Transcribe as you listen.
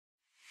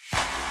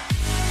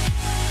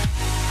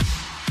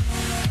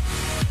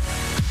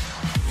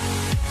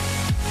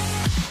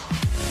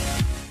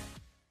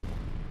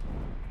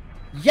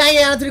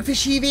Ja, natuurlijk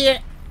Fish hier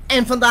weer.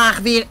 En vandaag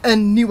weer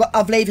een nieuwe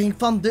aflevering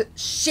van de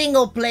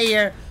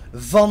singleplayer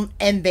van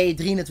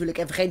NB3 natuurlijk.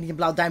 En vergeet niet een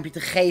blauw duimpje te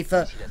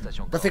geven.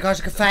 Dat vind ik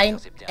hartstikke fijn.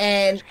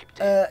 En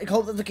ik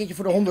hoop dat we een keertje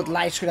voor de 100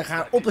 likes kunnen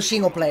gaan op een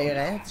singleplayer.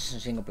 Hè. Het is een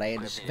singleplayer,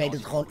 dus ik weet dat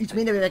het gewoon iets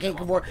minder weer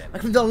gekeken wordt. Maar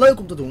ik vind het wel leuk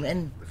om te doen.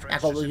 En ja,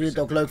 ik hoop dat jullie het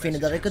ook leuk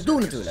vinden dat ik het doe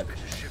natuurlijk.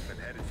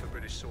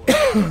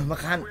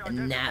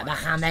 Waar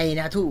gaan wij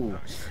naartoe?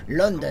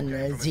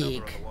 Londen zie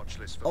ik.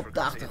 Op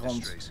de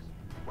achtergrond.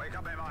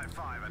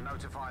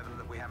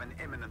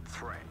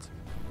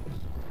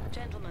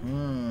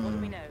 Gentlemen, what do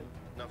we know?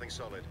 Nothing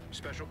solid.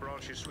 Special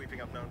branch is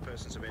sweeping up known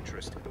persons of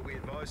interest, but we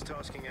advise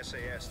tasking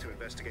SAS to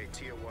investigate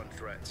Tier 1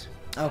 threats.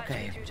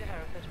 Okay.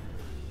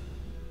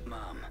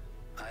 Ma'am,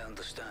 I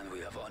understand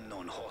we have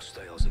unknown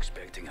hostiles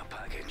expecting a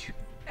package.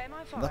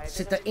 Wat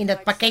zit er in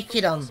dat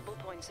pakketje dan?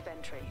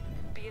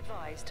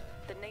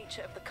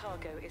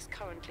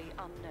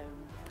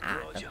 Ah,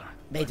 dat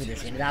weten we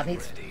dus inderdaad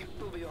niet.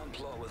 We'll be on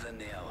plot within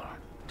the hour.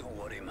 Don't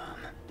worry, ma'am.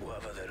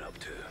 Whatever they're up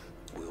to,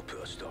 we'll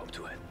put a stop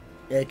to it.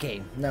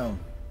 Okay, no.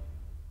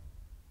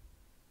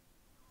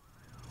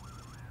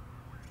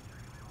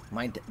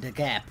 Mind the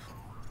gap.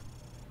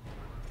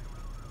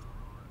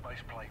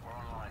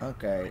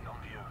 Okay.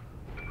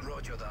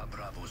 Roger that,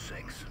 Bravo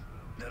 6.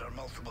 There are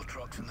multiple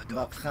trucks in the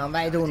Wat gaan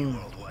wij doen?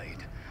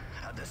 worldwide.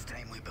 At this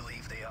time we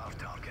believe they are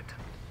target.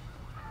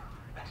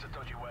 That's a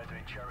dodgy way of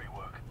doing cherry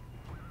work.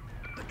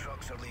 The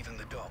trucks are leaving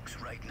the docks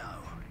right now.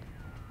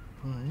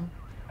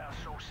 Our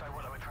source say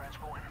what they were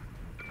transporting.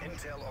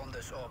 Intel on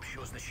this op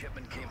shows the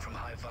shipment came from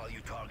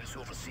high-value targets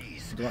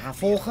overseas. Moeten we gaan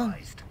volgen?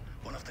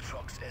 One of the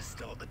trucks is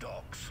still at the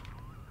docks.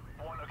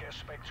 Why not get a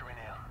Spectre in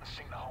here and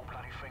sink the whole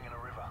bloody thing in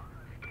a river?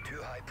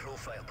 Too high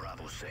profile,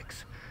 Bravo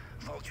 6.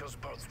 Vulture's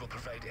birds will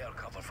provide air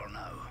cover for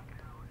now.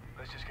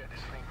 Let's just get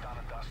this thing done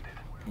and dusted.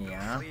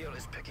 Ja. Clear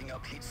is picking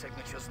up heat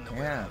signatures in the Ja.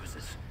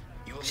 warehouses.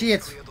 You will Zie need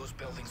to het. clear those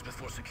buildings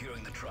before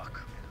securing the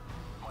truck.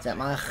 Zeg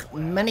maar,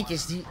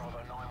 mannetjes die... Bravo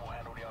 9 will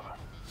handle the other.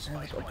 Zijn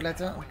we even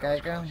opletten? Even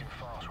kijken.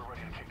 Fast, we're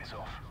ready to kick this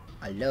off.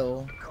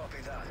 Hallo.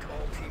 Copy that.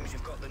 All teams,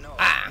 you've got the nod.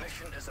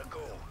 Mission is a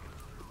go.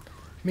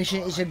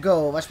 Mission is a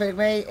go. Waar speel ik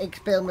mee? Ik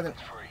speel met een...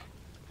 Free.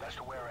 That's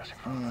the warehouse in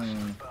front of us.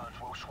 Burns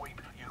will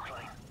sweep, you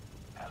clean.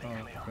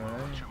 Alley clear.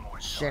 Okay. Two more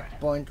inside.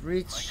 Checkpoint Make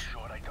reach.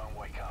 sure they don't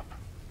wake up.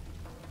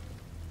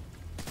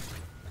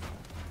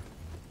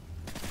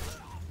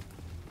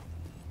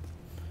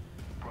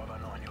 Bravo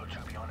 9, you're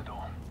two behind the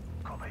door.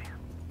 Copy.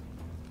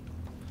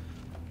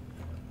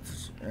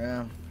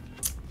 Ja.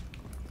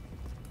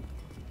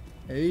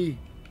 Hey.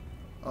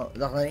 Oh, ik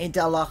dacht dat een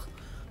Intel lag.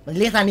 Maar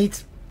die ligt daar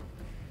niet.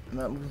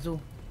 Waar moet ik naartoe?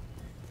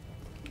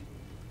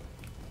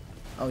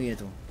 Oh, hier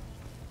naartoe.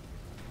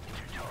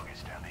 Two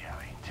targets down the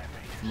alley. 10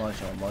 meters. Mooi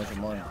zo, mooi zo,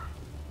 mooi.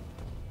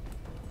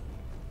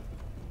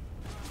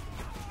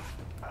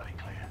 Alley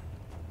clear.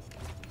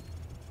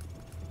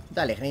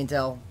 Daar ligt een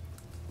Intel.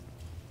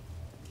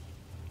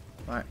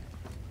 Maar...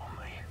 On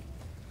me.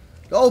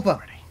 Doe open!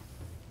 Ready.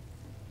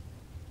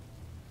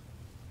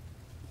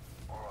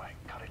 Alright,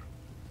 cut it.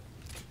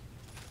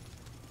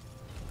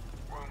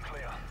 Room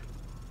clear.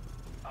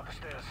 Up the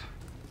stairs.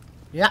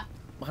 Ja,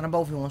 we gaan naar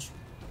boven, jongens.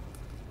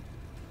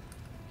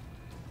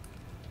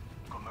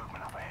 Got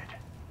movement up ahead.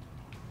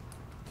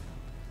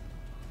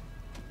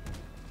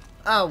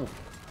 Auw. Burns,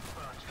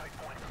 take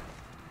point.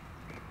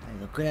 Hey,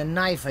 we kunnen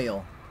knijven,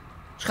 joh.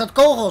 Schud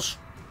kogels!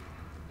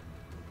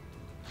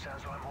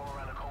 Sounds like more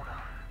around the corner.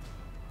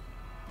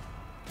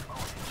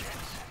 Alright,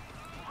 gents.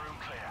 Room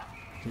clear.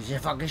 Die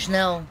zijn fucking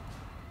snel.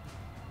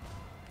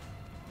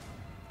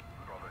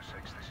 Bravo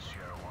 6, this is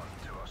Sierra 1.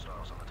 Two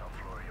hostiles on the top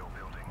floor of your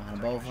building. We gaan naar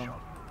Take a boven.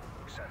 shot.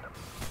 Send them.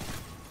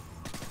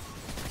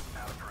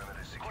 Outer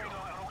perimeter secure. Green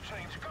light on all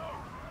teams, go!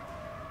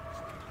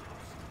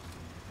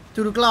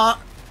 To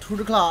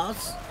the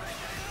class.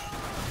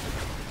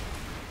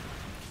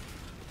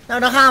 Nou,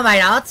 dan gaan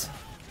wij dat.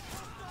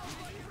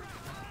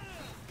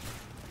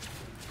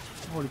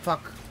 Holy fuck.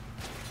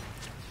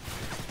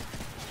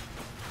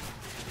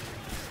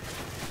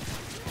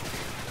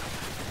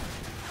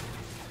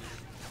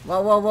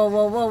 Wow, wow, wow,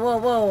 wow, wow,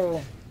 wow,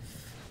 wow.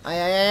 Ai,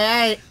 ai, ai,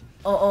 ai.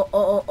 Oh, oh,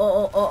 oh, oh,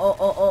 oh, oh, oh,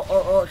 oh, oh,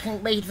 oh, oh. Ik ging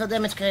een beetje te veel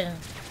damage krijgen.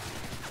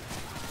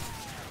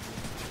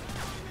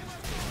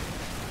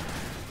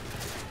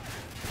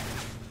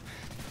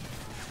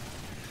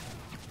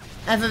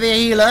 Even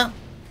weer healen.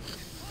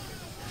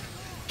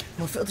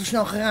 Ik word veel te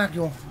snel geraakt,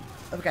 joh.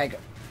 Even kijken.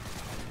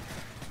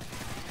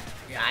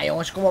 Ja,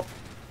 jongens, kom op.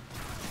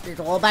 Dit is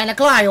toch al bijna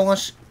klaar,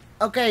 jongens.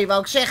 Oké,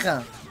 wou ik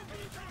zeggen.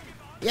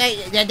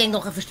 Jij denkt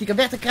nog even stiekem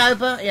weg te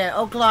kruipen. Jij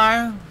ook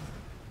klaar.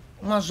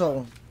 Maar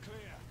zo.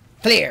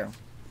 Clear.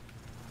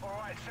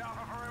 Alright, south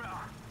of perimeter.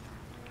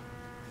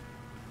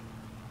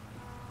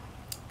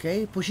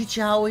 Oké,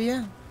 positie houden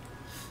hier.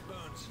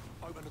 Burns,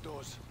 open the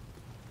doors.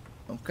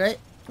 Oké,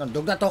 dan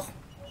doe ik dat toch.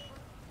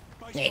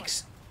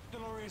 Niks.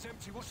 Delorier is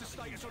empty. What's the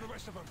status on the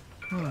rest of them?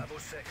 Bravo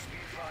 6, be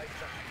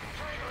advised.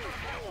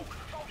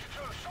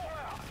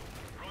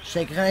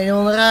 Zeker geen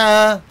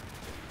onder.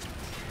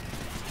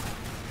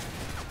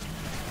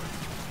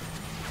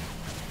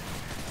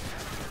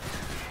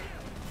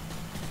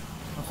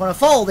 Gewoon een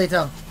val dit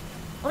dan.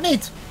 Of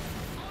niet?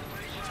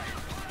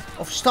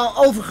 Of stal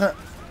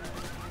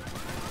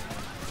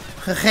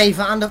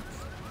overgegeven aan de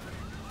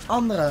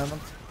anderen.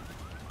 Want...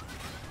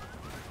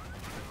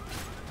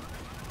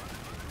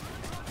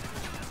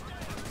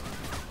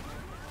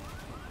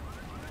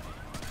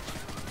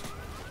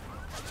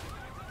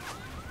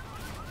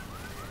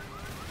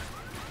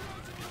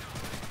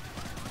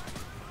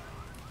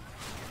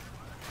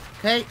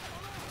 Oké.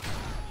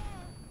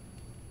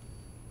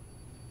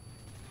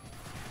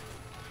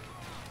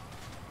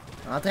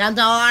 Nou, het ruimt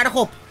nou aardig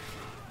op.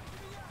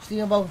 Is die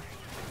naar boven?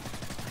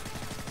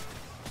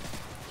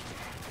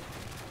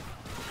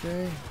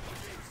 Oké.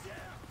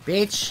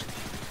 Bitch.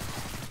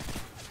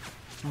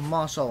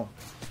 Muscle.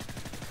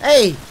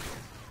 Hey!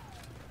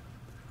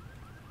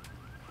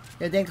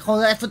 Je denkt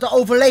gewoon even te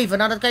overleven.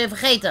 Nou, dat kan je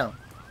vergeten.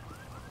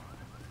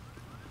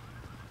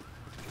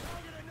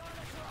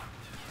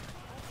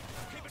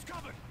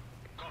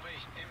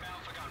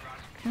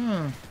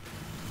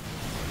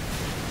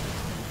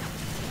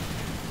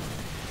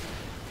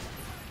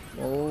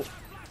 Oh.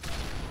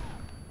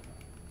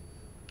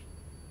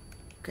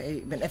 Oké,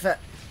 ik ben even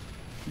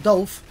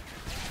doof.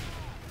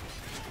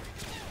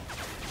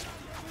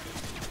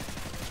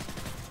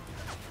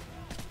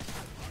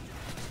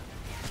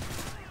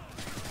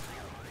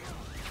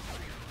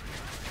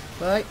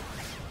 Hoi.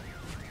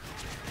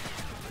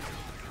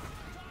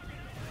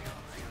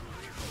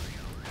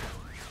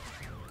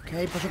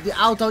 Oké, pas op die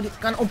auto, die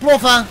kan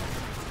ontploffen.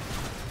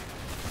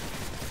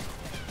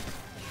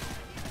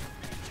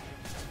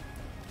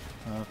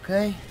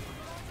 Oké.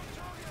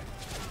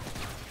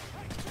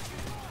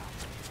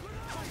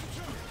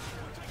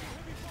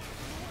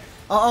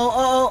 Oh, oh,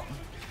 oh, oh.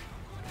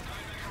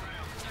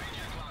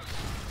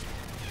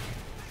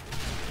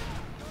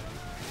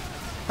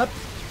 Hup.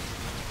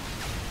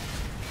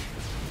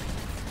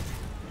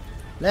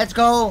 Let's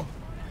go.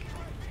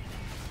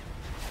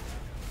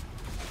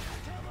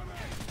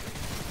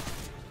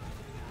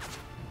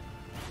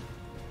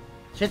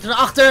 Zitten ze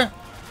erachter?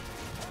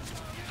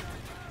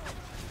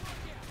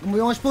 Kom maar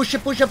jongens,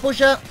 pushen, pushen,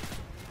 pushen.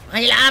 We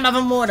gaan jullie allemaal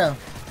vermoorden.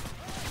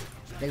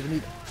 Ik denk het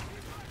niet.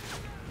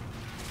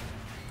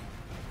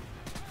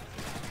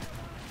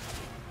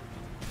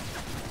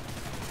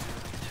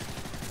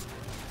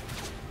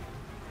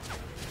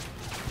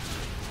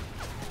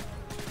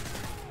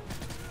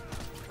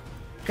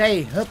 Oké,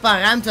 huppa,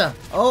 ruimte.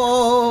 Oh,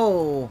 oh,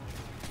 oh.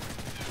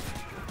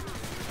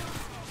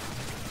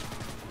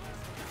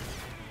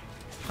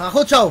 Ga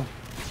goed zo.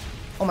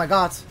 Oh my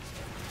god.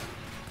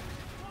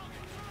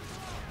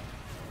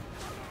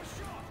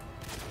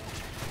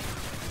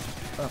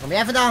 Waar kom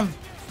jij vandaan?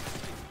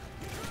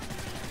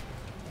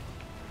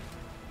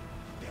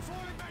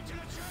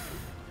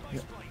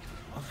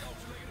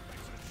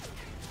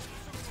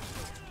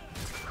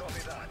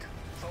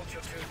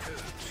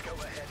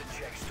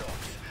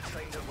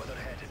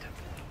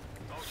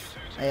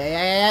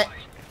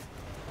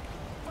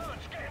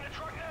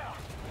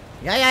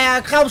 Ja,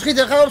 ik ga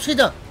opschieten, Ga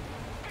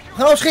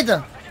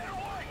opschieten.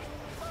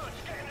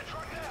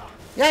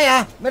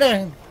 Ja, ben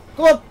er.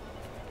 Kom op.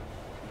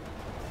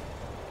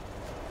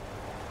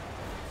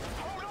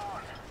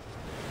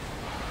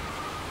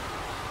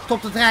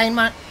 Stop de trein,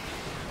 maar...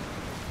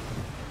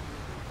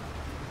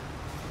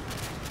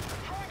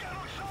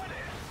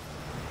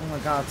 Oh my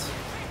god.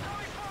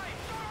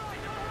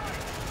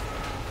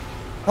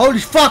 Holy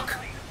fuck!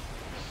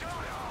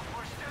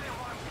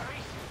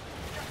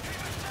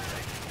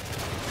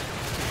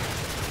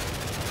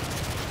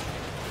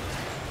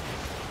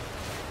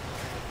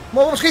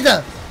 Moet op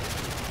schieten!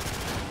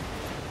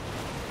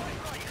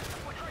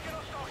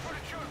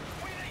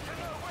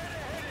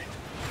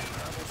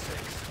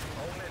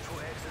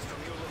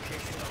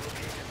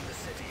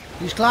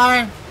 Die is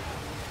klaar.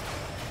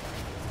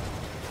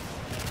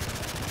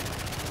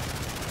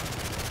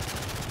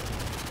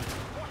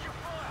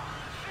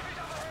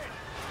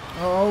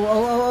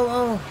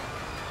 Oh.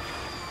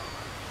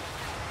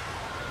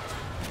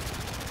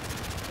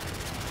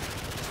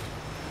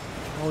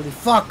 Holy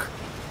fuck.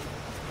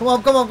 Kom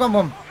op.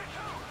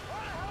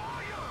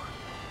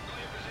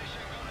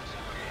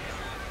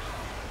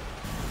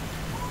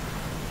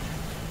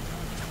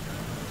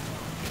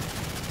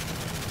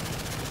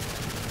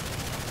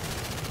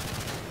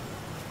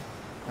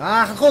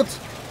 Ah, gaat goed.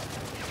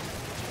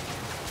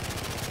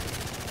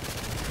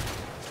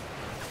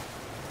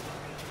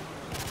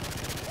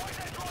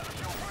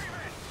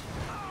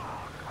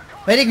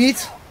 Weet ik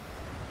niet.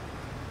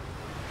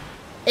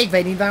 Ik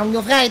weet niet waarom hij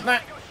nog rijdt,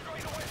 maar...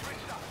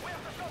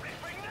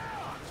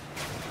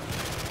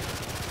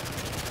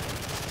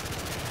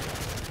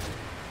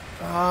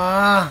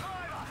 Ah.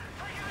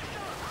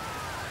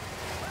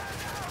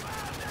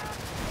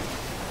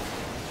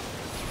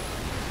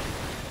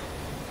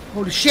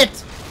 Holy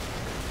shit.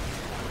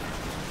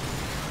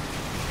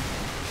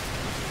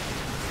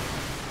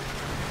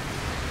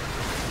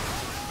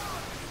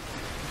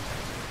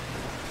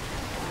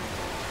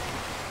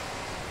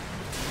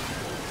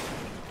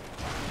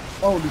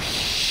 Holy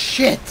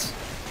shit.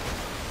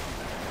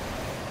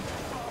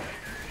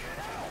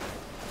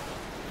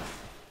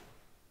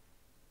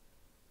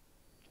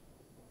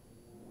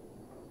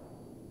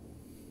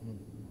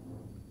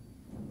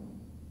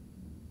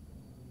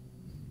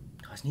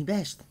 is niet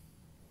best.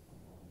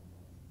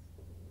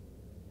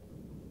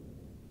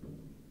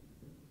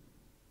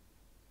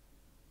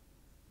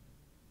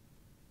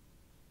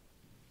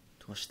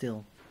 Het was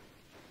stil.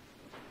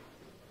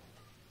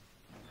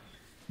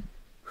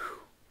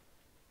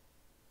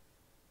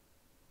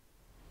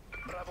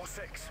 Bravo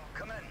 6,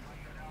 come in.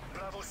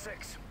 Bravo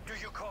 6, do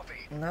you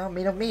copy? Nou,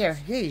 min of meer.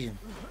 Jezus.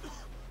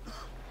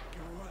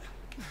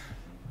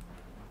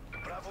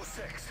 Bravo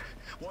 6,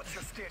 what's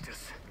your status?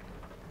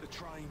 The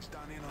train's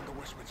done in under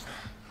Westminster.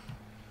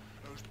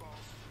 Those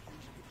bastards are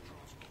using it for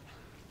transport.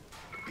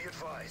 Be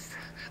advised,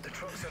 the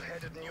trucks are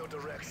headed in your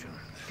direction.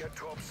 Get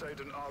topside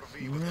an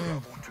RV with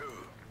Bravo 2.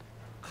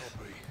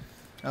 Copy.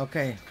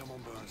 Oké. Come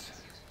on, Burns.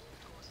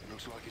 It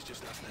looks like he's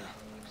just left now.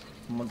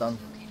 Kom maar dan.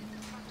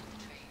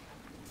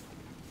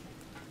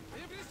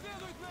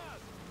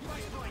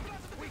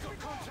 We got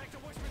contact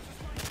at Westminster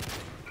Station.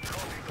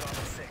 Copy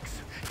Bravo 6.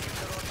 Keep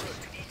her en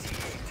route to ETA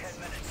 10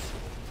 minutes.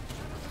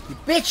 Die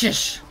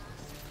bitches!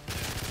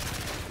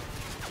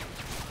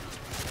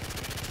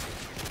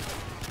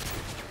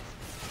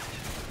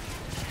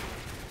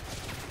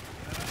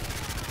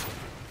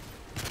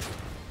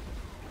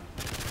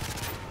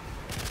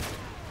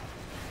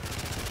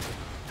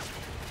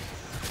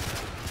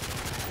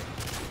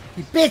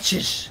 Die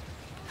bitches!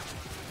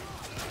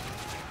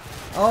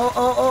 Oh,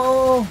 oh,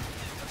 oh, oh.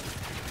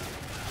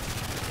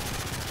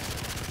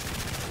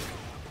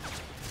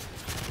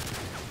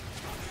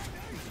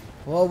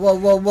 Wow,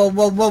 wow, wow, wow,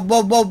 wow, wow,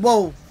 wow, wow,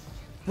 wow.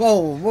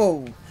 Wow,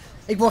 wow.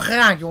 Ik word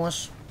geraakt,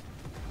 jongens.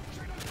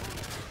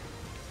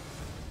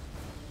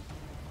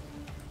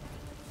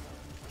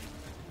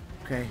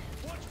 Oké.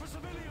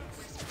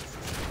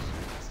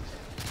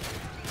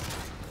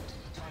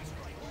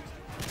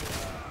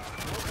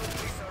 Local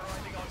police are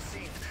arriving on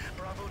scene.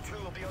 Bravo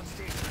 2 will be on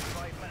station in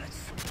 5 minutes.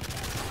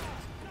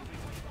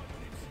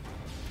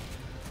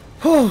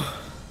 Oeh.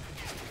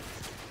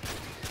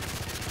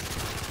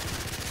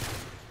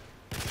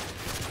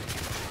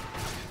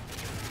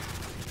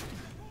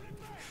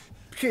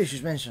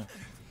 Jezus, mensen.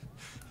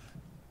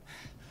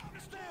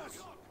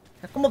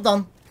 Ja, kom op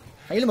dan.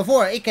 Gaan jullie maar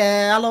voor. Ik,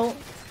 hallo.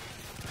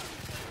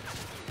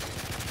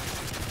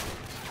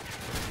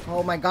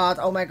 Oh my god,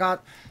 oh my god.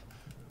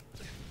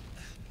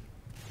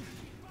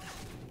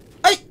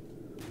 Hey!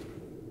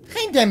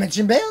 Geen damage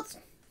in beeld.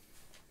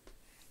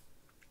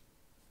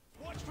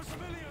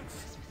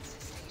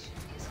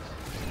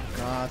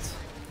 God.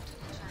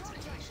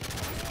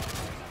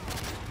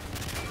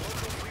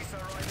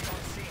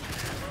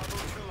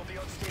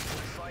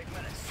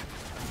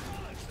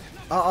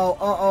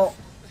 Uh-oh, uh-oh.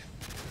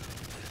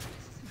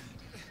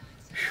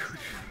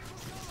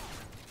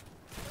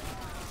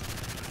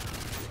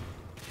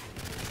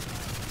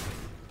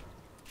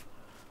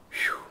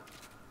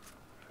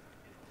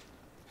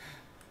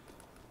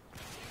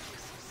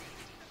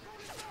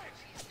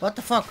 What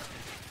the fuck?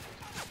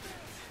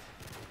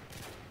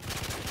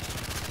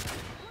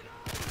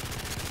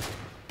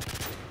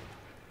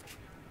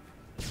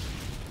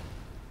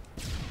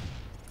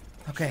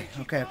 Oké,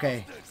 oké,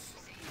 oké.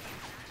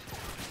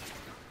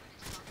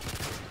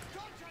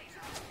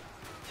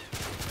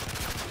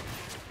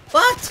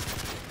 Wat?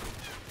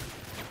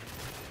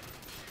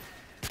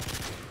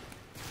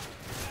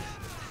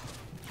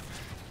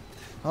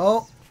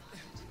 Oh.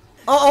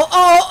 Oh, oh,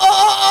 oh,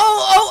 oh,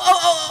 oh, oh,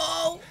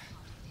 oh,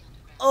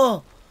 oh,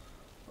 oh.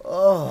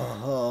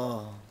 Oh,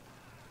 oh.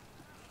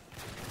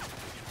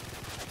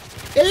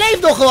 Je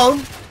leeft nog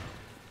gewoon.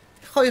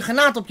 Gooi je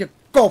granaat op je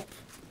kop.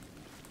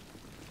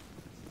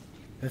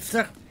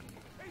 Heftig.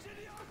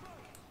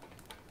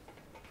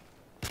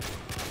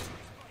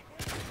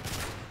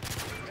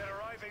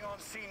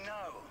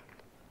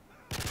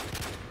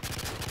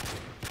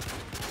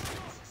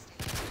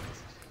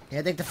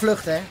 Jij denkt te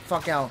vluchten, hè?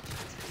 Fuck jou.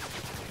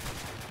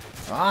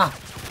 Ah.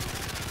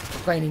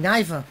 Dat kan je niet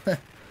knijven.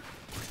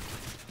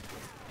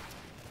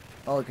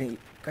 Oh,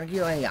 kan ik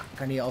hier overheen? Ja,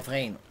 kan hier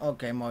overheen.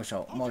 Oké, mooi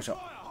zo, mooi zo.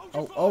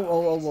 Oh, oh,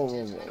 oh, oh, oh,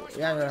 oh, oh.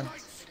 Ja,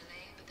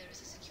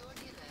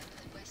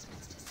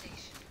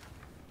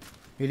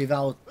 jullie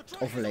wel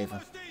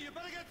overleven.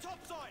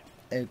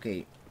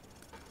 Oké.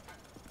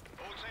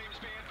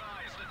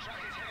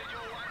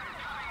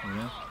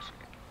 Ja.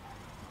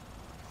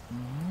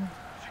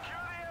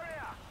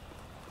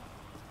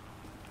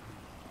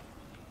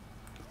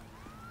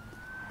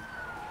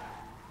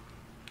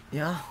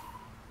 Ja.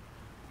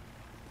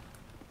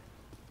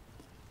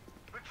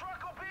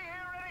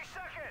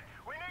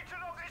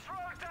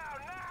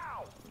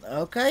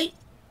 Oké.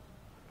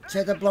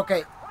 Zet een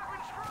blokkade.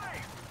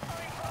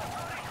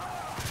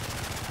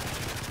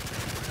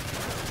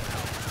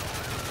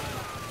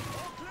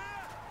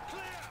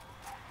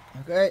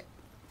 Oké.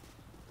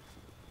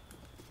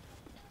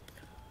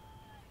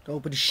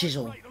 Open de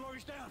shizzle.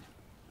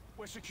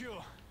 We're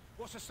secure.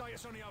 What's the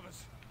status on the others?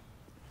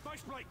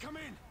 Baseplate, come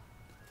in.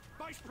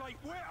 Baseplate,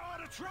 where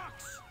are the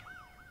trucks?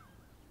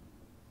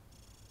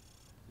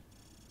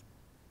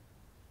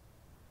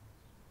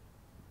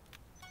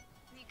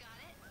 You got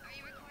it? Are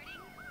you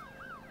recording?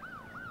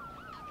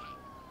 Okay.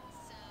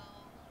 So,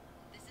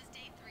 this is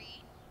day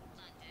 3,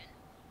 London.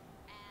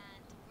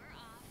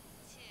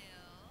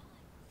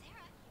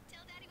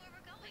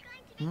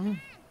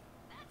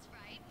 That's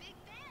right, Big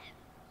Ben.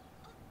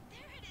 Oh,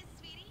 there it is,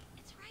 sweetie.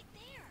 It's right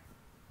there.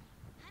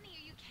 Honey,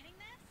 are you getting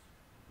this?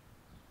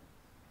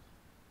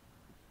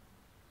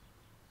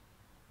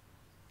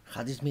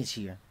 Gaat iets mis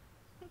hier?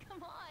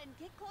 Come on,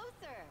 get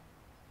closer.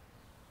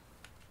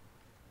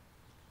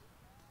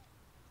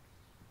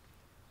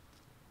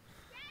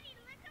 Daddy,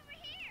 look over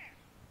here.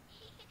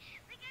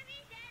 Look at me,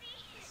 Daddy.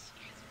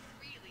 She's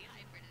really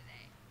hyper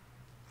today.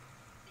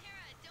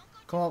 Sarah, don't go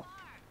Kom op. too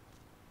far.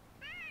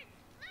 Birds!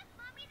 Look,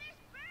 Mommy,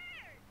 there's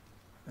birds.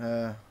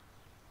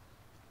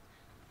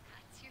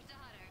 That's your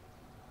daughter.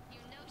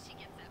 You know she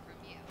gets that from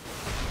you.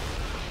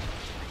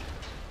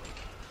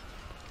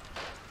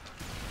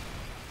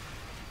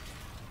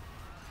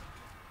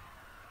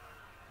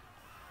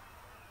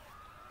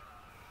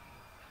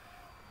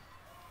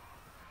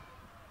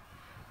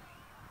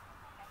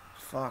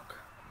 Fuck.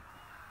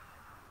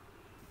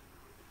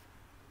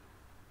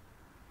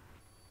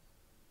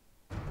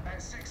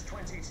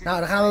 Nou,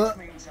 dan gaan we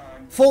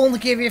volgende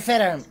keer weer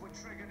verder.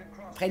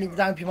 Vergeet niet een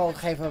duimpje omhoog te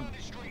geven.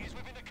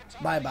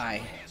 Bye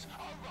bye.